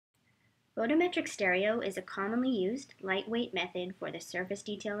Photometric stereo is a commonly used, lightweight method for the surface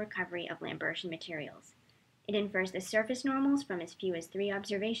detail recovery of Lambertian materials. It infers the surface normals from as few as 3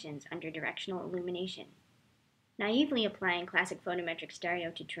 observations under directional illumination. Naively applying classic photometric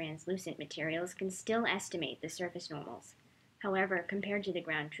stereo to translucent materials can still estimate the surface normals. However, compared to the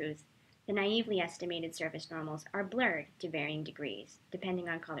ground truth, the naively estimated surface normals are blurred to varying degrees, depending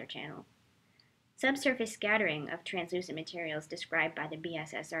on color channel. Subsurface scattering of translucent materials described by the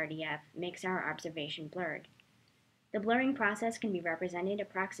BSSRDF makes our observation blurred. The blurring process can be represented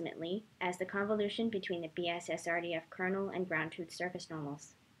approximately as the convolution between the BSSRDF kernel and ground truth surface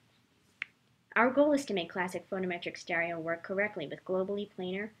normals. Our goal is to make classic photometric stereo work correctly with globally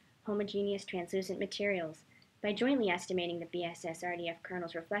planar, homogeneous translucent materials by jointly estimating the BSSRDF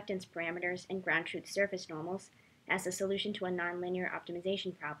kernel's reflectance parameters and ground truth surface normals as the solution to a nonlinear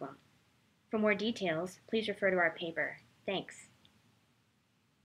optimization problem. For more details, please refer to our paper. Thanks.